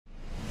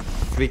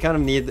we kind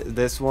of need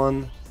this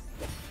one.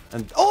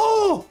 And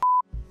oh!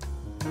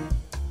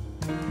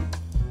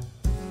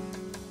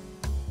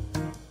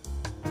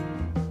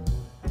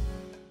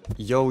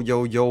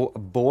 Yo,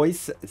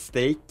 boys,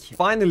 steak.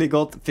 Finally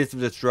got Fist of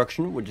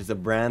Destruction, which is a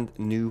brand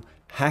new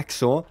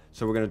hacksaw.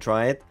 So we're gonna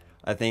try it.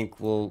 I think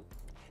we'll...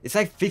 It's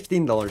like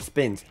 $15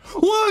 spins.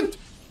 What?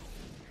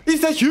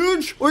 Is that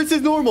huge or is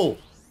it normal?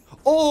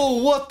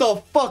 Oh, what the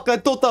fuck? I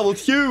thought that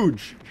was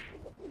huge.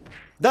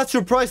 That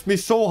surprised me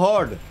so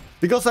hard.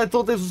 Because I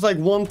thought this was like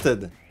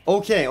wanted.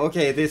 Okay,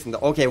 it isn't.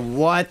 Okay,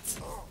 what?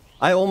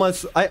 I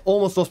almost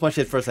lost my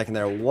shit for a second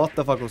there. What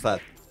the fuck was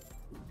that?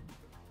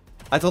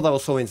 I thought that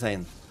was so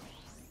insane.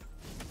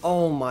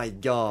 Oh my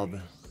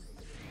god.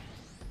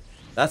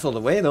 That's all the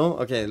way though.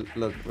 Okay,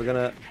 look, we're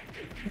gonna...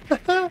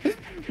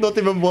 Not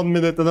even 1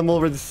 minute and I'm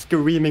already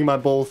screaming my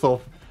balls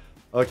off.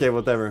 Okay,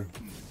 whatever.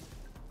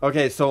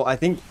 Okay, so I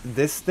think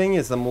this thing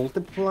is a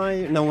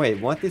multiplier. No,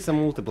 wait, what is a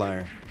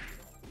multiplier?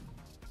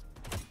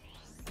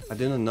 I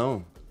didn't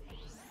know.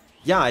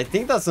 Yeah, I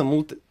think that's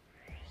a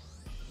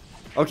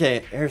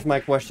Okay, here's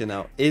my question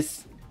now.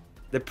 Is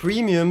the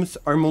premiums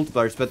are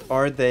multipliers, but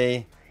are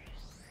they...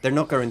 They're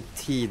not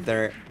guaranteed.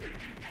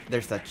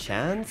 There's a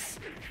chance?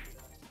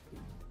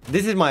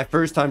 This is my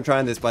first time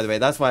trying this, by the way.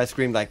 That's why I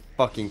screamed like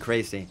fucking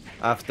crazy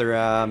after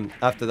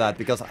that,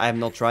 because I have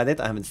not tried it,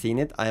 I haven't seen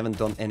it, I haven't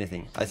done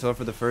anything. I saw it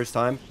for the first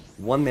time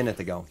 1 minute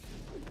ago.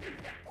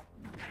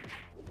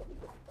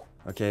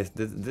 Okay,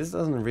 this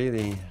doesn't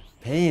really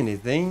pay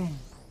anything.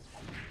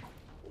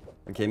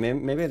 Okay,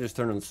 maybe I just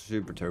turn on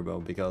Super Turbo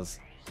because...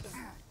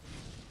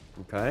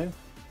 Okay.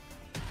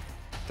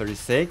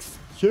 36.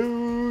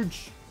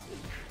 Huge!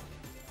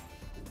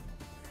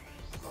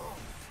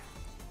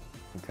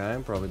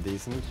 Okay, probably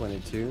decent.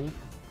 22.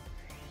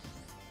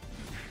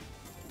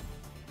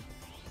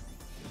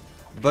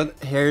 But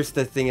here's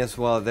the thing as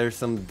well. There's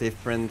some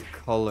different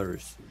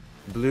colors.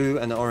 Blue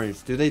and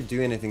orange. Do they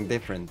do anything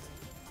different?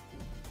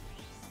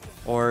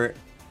 Or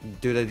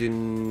do they do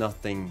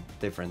nothing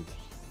different?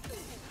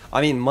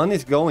 I mean,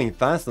 money's going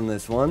fast on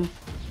this one,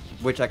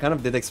 which I kind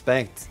of did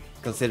expect,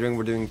 considering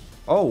we're doing...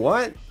 Oh,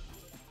 what?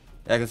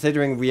 Yeah,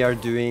 considering we are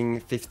doing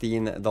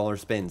 $15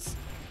 spins.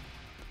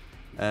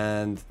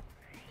 And...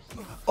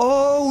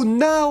 Oh,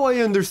 now I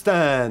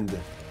understand!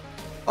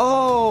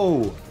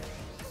 Oh!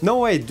 No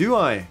way, do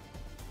I?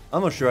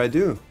 I'm not sure I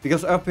do.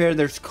 Because up here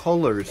there's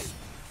colors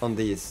on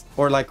these.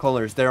 Or like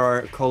colors. There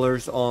are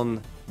colors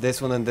on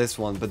this one and this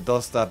one. But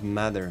does that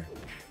matter?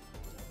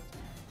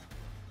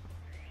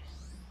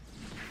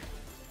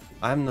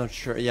 I'm not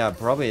sure. Yeah,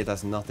 probably it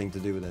has nothing to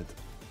do with it.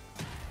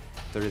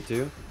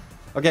 32.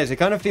 Okay, so it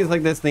kind of feels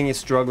like this thing is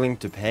struggling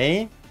to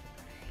pay.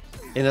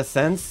 In a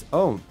sense.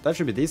 Oh, that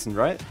should be decent,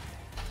 right?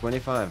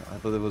 25. I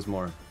thought it was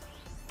more.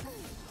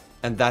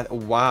 And that...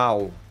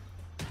 Wow.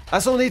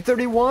 That's only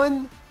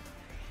 31?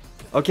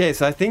 Okay,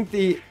 so I think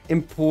the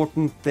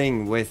important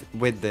thing with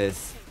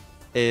this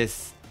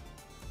is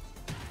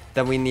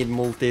that we need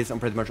multis on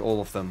pretty much all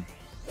of them.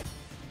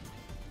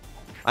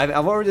 I've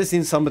already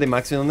seen somebody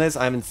maxing on this.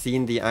 I haven't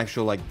seen the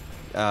actual, like,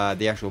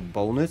 the actual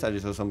bonus. I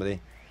just saw somebody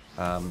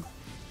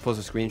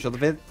post a screenshot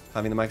of it,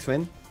 having the max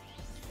win.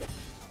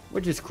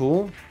 Which is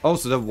cool. Oh,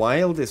 so the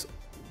wild is...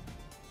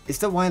 Is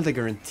the wild a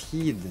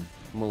guaranteed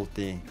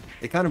multi?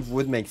 It kind of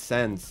would make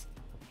sense.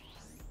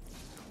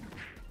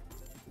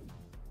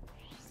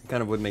 It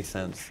kind of would make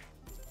sense.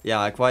 Yeah,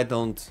 I quite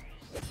don't...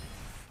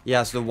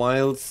 Yeah, so the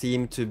wild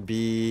seem to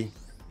be...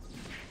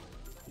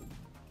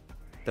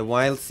 The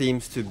wild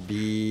seems to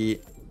be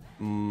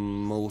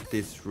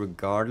multis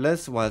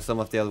regardless, while some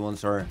of the other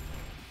ones are...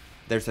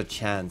 There's a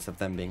chance of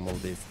them being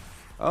multis.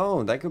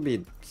 Oh, that could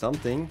be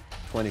something.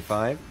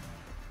 25.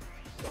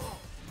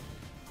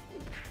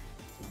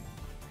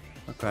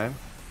 Okay.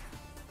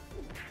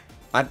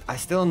 I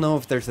still don't know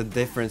if there's a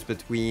difference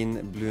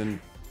between blue and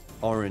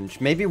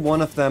orange. Maybe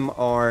one of them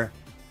are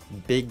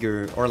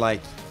bigger, or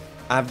like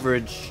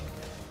average.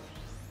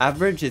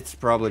 Average, it's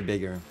probably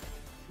bigger.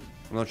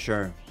 I'm not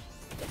sure.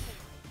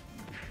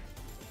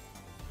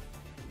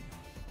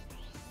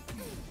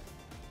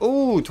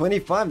 Oh,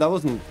 25. That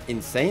wasn't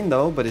insane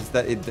though, but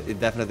it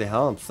definitely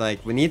helps.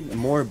 Like, we need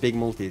more big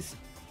multis.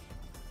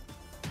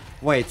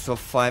 Wait, so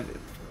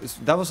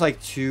 5. That was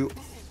like 2.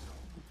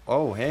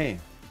 Oh, hey.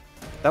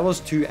 That was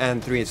 2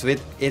 and 3. So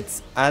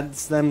it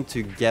adds them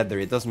together.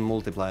 It doesn't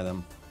multiply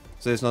them.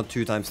 So it's not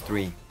 2 times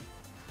 3.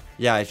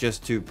 Yeah, it's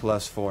just 2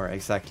 plus 4.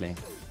 Exactly.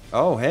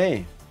 Oh,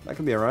 hey. That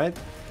could be alright.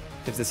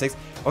 56.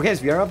 Okay,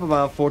 so we are up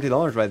about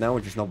 $40 right now,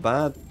 which is not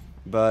bad.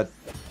 But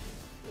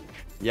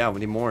yeah,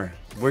 we need more.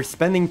 We're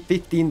spending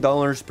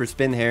 $15 per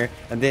spin here.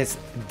 And this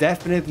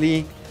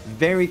definitely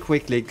very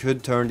quickly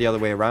could turn the other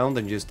way around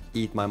and just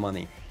eat my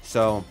money.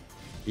 So,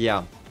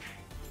 yeah.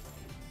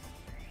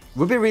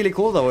 Would be really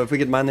cool though if we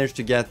could manage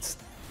to get...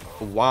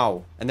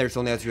 Wow. And there's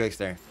only a 2x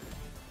there.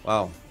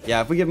 Wow.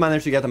 Yeah, if we could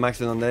manage to get a max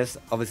win on this.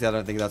 Obviously, I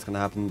don't think that's going to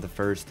happen the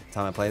first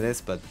time I play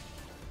this, but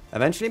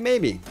eventually,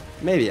 maybe.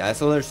 Maybe. I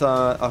saw there's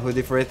a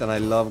hoodie for it, and I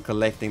love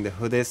collecting the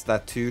hoodies.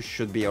 That too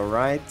should be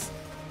alright.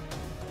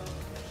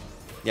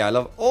 Yeah, I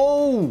love...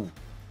 Oh!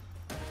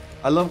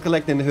 I love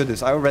collecting the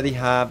hoodies. I already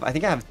have, I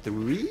think I have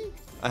 3.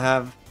 I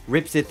have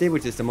Rip City,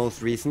 which is the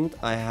most recent.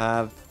 I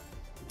have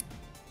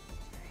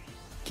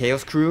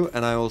Chaos Crew,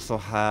 and I also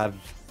have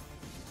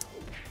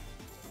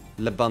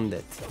Le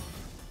Bandit.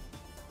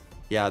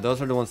 Yeah,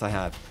 those are the ones I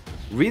have.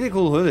 Really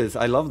cool hoodies.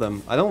 I love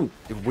them. I don't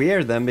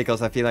wear them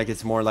because I feel like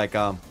it's more like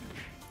a...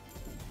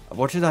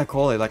 What should I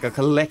call it? Like a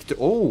collector...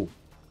 Oh!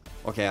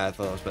 Okay, I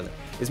thought it was better.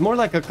 It's more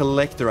like a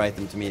collector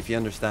item to me, if you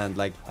understand.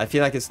 Like, I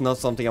feel like it's not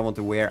something I want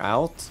to wear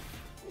out.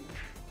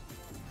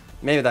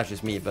 Maybe that's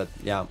just me, but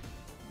yeah.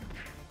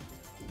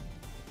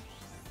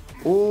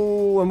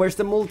 Oh, and where's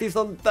the multis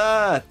on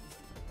that?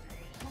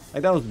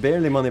 Like, that was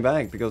barely money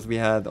back because we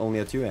had only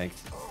a 2x.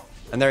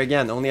 And there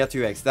again, only a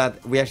 2x.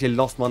 That, we actually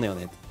lost money on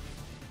it.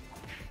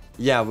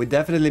 Yeah, we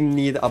definitely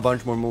need a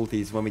bunch more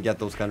multis when we get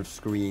those kind of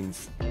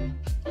screens.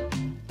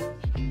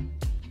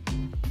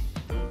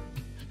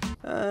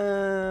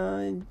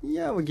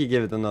 Yeah, we could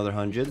give it another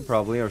 100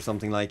 probably, or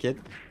something like it.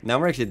 Now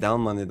we're actually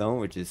down money though,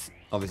 which is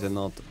obviously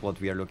not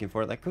what we are looking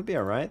for. That could be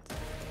alright.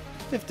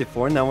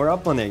 54, now we're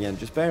up money again,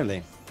 just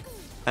barely.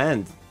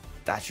 And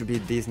that should be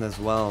decent as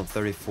well,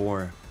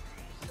 34.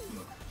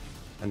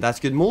 And that's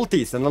good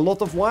multis and a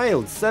lot of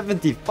wilds,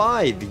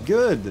 75,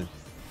 good.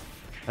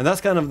 And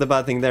that's kind of the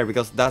bad thing there,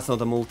 because that's not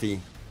a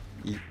multi,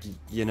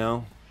 you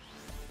know.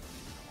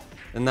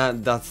 And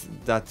that's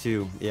that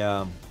too,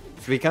 yeah.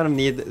 So we kind of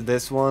need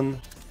this one.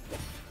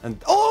 And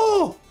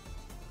oh!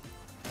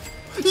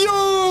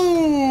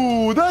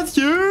 Yo! That's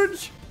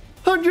huge!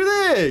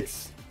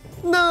 100x!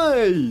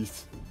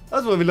 Nice!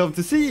 That's what we love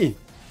to see.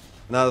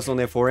 Now that's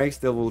only a 4x,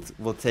 still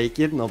we'll take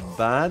it, not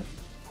bad.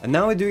 And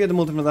now we do get the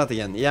multi from that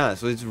again. Yeah,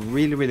 so it's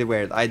really, really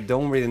weird. I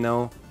don't really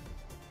know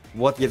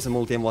what gives a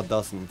multi and what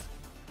doesn't.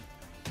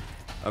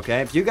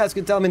 Okay, if you guys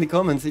could tell me in the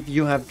comments if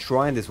you have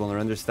tried this one or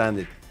understand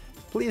it,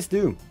 please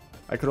do.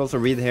 I could also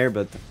read here,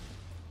 but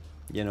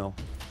you know,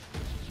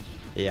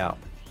 yeah.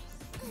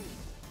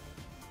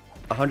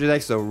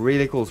 100x, so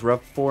really cool. So we're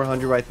up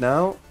 400 right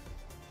now.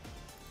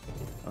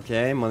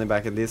 Okay, money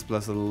back at least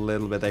plus a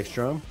little bit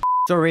extra.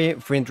 Sorry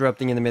for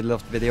interrupting in the middle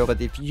of the video, but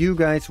if you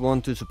guys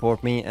want to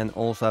support me and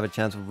also have a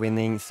chance of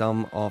winning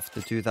some of the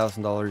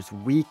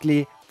 $2,000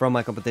 weekly from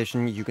my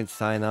competition, you can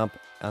sign up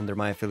under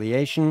my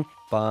affiliation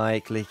by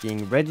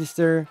clicking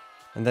register,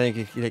 and then you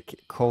can click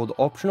code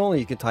optional.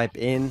 You can type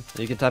in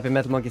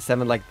Metal Monkey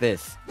 7 like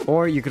this,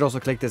 or you could also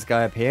click this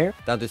guy up here,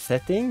 down to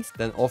settings,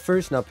 then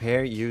offers, and up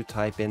here you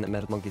type in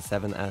Metal Monkey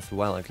 7 as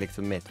well and click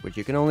submit, which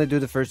you can only do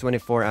the first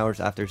 24 hours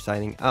after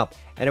signing up.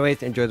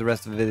 Anyways, enjoy the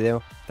rest of the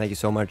video. Thank you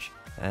so much,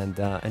 and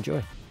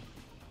enjoy.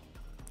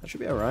 That should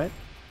be alright.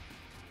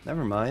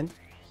 Never mind.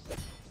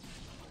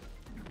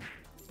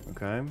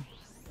 Okay.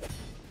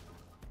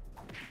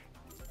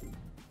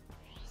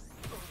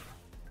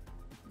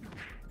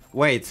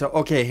 Wait, so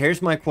okay,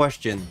 here's my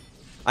question.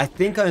 I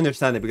think I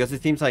understand it, because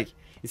it seems like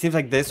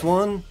this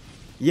one.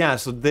 Yeah,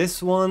 so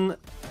this one.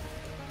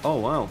 Oh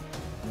wow.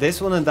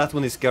 This one and that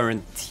one is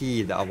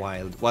guaranteed a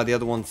wild, while the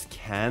other ones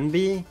can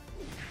be.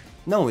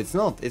 No, it's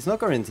not. It's not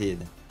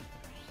guaranteed.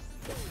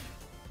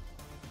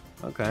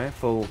 Okay,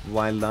 full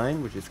wild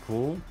line, which is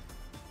cool.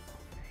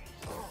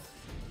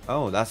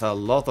 Oh, that's a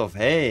lot of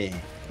hey,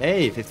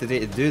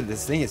 53. Dude,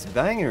 this thing is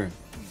banger.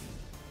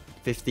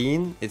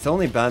 15. It's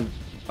only bad.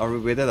 Or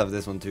we did have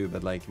this one too,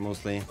 but like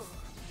mostly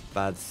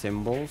bad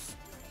symbols.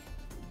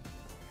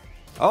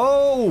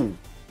 Oh!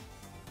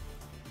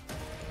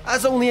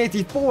 That's only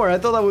 84. I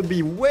thought that would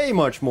be way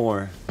much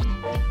more.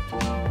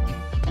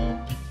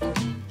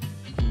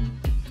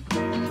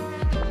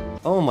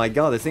 Oh my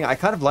god, this thing, I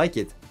kind of like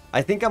it.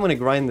 I think I'm gonna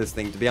grind this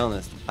thing, to be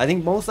honest. I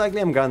think most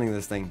likely I'm grinding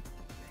this thing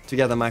to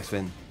get a max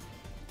win.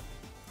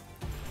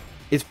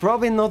 It's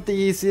probably not the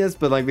easiest,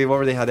 but like we've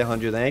already had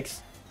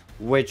 100x.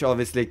 Which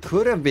obviously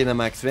could have been a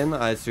max win,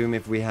 I assume,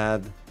 if we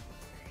had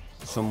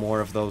some more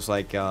of those,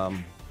 like,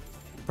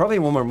 probably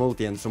one more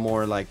multi and some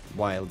more, like,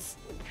 wilds.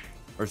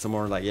 Or some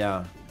more, like,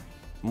 yeah.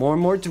 More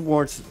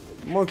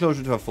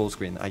closer to a full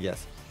screen, I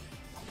guess.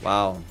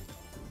 Wow.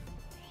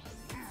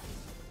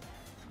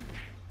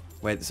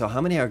 Wait, so how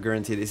many are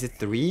guaranteed? Is it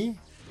 3?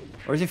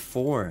 Or is it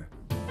 4?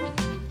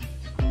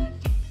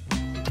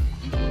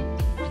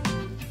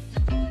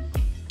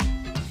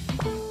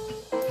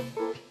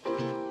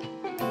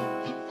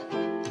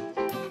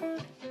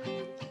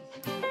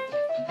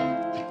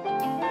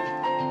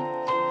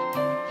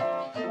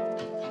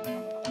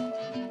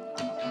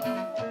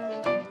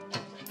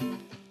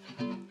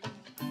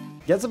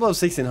 Gets above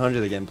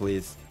 1600 again,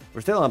 please.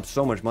 We're still up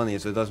so much money,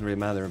 so it doesn't really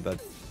matter,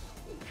 but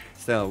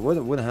still,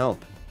 would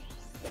help.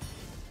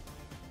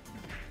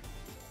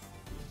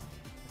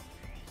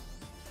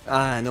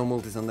 Ah, no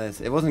multis on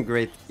this. It wasn't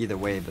great either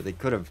way, but it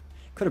could have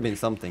been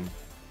something.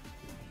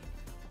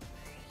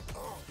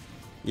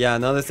 Yeah,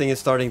 now this thing is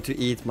starting to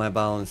eat my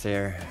balance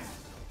here.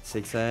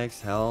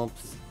 6x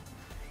helps.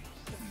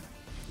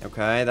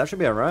 Okay, that should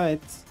be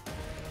alright.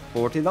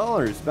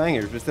 $40,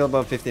 bangers. We're still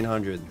above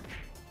 1500.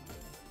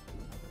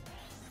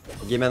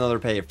 Give me another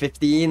pair.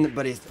 15,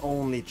 but it's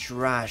only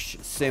trash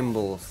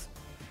symbols.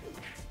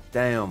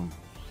 Damn.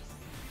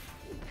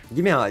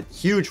 Give me a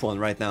huge one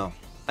right now.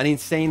 An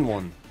insane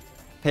one.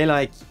 Pay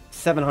like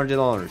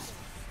 $700.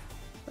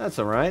 That's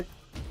alright.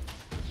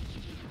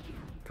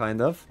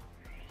 Kind of.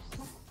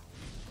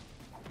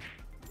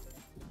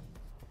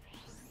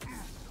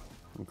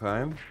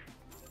 Okay.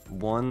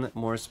 One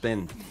more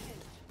spin.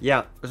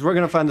 Yeah, because we're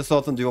gonna find the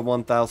slot and do a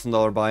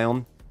 $1,000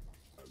 buy-on.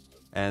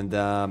 And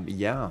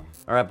yeah.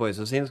 Alright boys,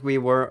 so since we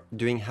were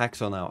doing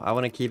Hacksaw now, I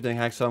want to keep doing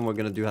Hacksaw. We're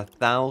gonna do a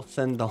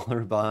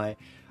 $1,000 buy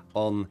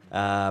on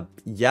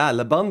yeah,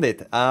 the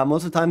Bandit.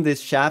 Most of the time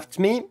this shafts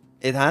me.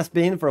 It has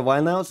been for a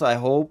while now, so I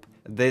hope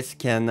this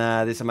can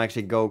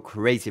actually go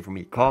crazy for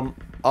me. Come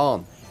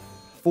on.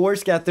 4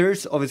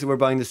 scatters. Obviously we're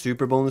buying the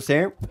super bonus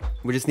here.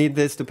 We just need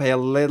this to pay a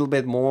little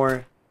bit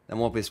more than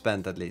what we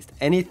spent at least.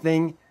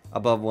 Anything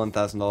above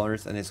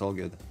 $1,000 and it's all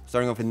good.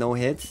 Starting off with no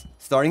hits.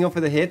 Starting off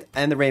with a hit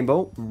and the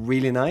rainbow.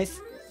 Really nice.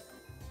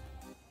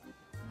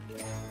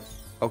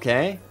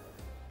 Okay.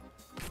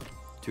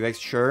 2x,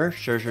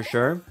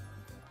 sure.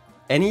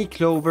 Any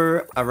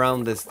clover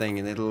around this thing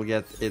and it'll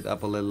get it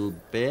up a little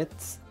bit.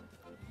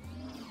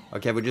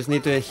 Okay, we just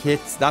need to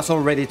hit. That's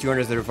already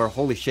 234.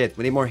 Holy shit.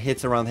 We need more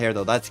hits around here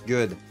though. That's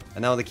good.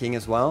 And now the king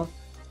as well.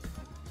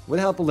 Would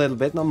help a little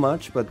bit, not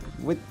much, but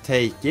we'd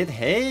take it.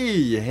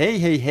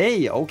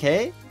 Hey.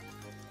 Okay.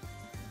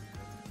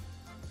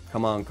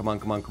 Come on.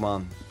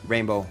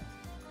 Rainbow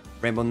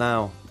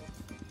now.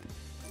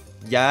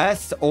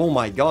 Yes. Oh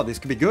my god, this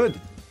could be good.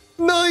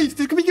 Nice,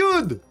 this could be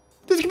good.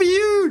 This could be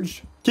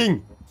huge.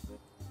 King.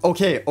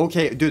 Okay.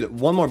 Dude,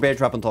 one more bear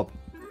trap on top.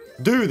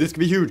 Dude, this could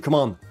be huge. Come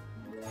on.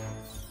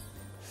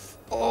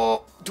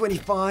 Oh,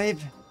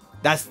 25.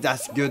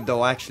 That's good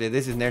though, actually.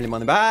 This is nearly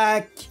money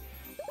back.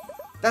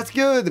 That's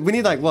good. We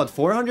need like, what,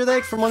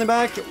 400x for money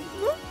back?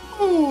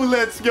 Ooh,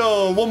 let's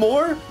go. One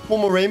more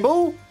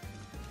rainbow.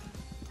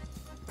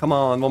 Come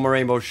on, one more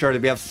rainbow. Surely,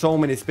 we have so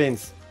many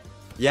spins.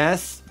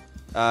 Yes.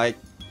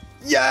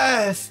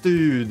 Yes,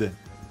 dude.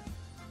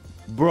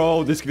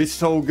 Bro, this could be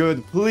so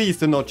good. Please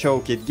do not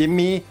choke it. Give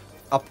me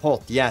a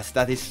pot. Yes,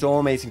 that is so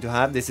amazing to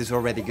have. This is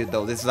already good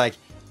though. This is like,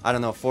 I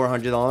don't know,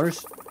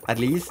 $400 at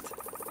least.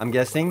 I'm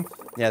guessing.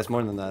 Yeah, it's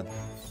more than that.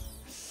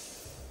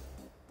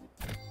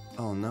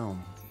 Oh no.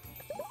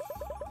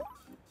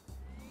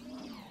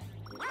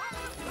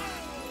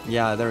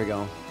 Yeah, there we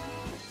go.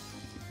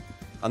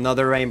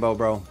 Another rainbow,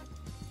 bro.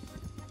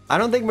 I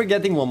don't think we're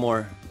getting one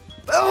more.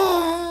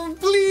 Oh,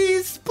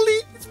 please.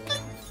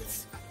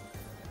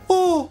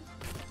 Oh,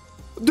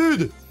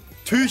 dude.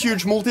 2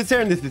 huge multis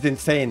here and this is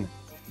insane.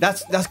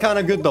 That's kind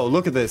of good though.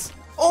 Look at this.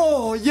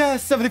 Oh,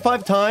 yes,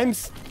 75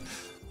 times.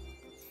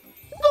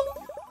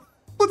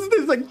 What's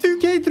this, like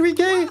 2k,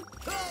 3k?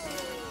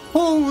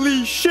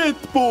 Holy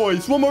shit,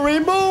 boys. One more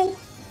rainbow.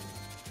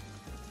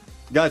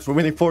 Guys, we're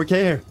winning 4k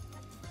here.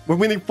 We're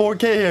winning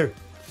 4k here.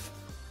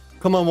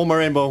 Come on, one more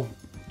rainbow.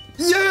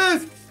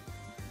 Yes!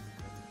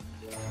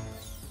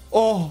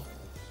 Oh,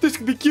 this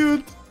could be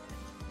cute.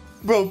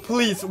 Bro,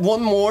 please,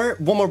 one more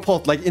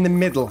pot, like in the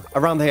middle,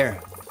 around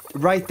here.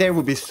 Right there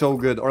would be so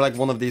good. Or like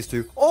one of these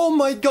two. Oh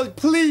my god,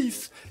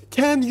 please.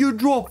 Can you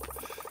drop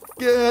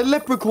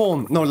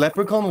leprechaun? No,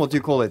 leprechaun, what do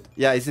you call it?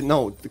 Yeah, is it,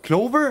 no,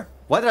 clover?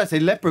 Why did I say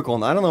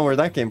leprechaun? I don't know where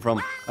that came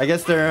from. I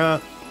guess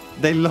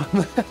they love...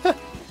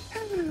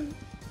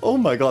 Oh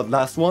my god,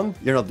 last one?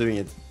 You're not doing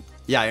it.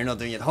 Yeah, you're not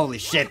doing it. Holy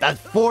shit, that's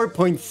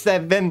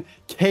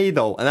 4.7k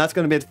though. And that's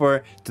gonna be it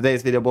for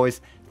today's video,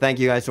 boys. Thank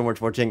you guys so much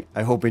for watching.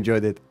 I hope you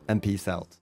enjoyed it, and peace out.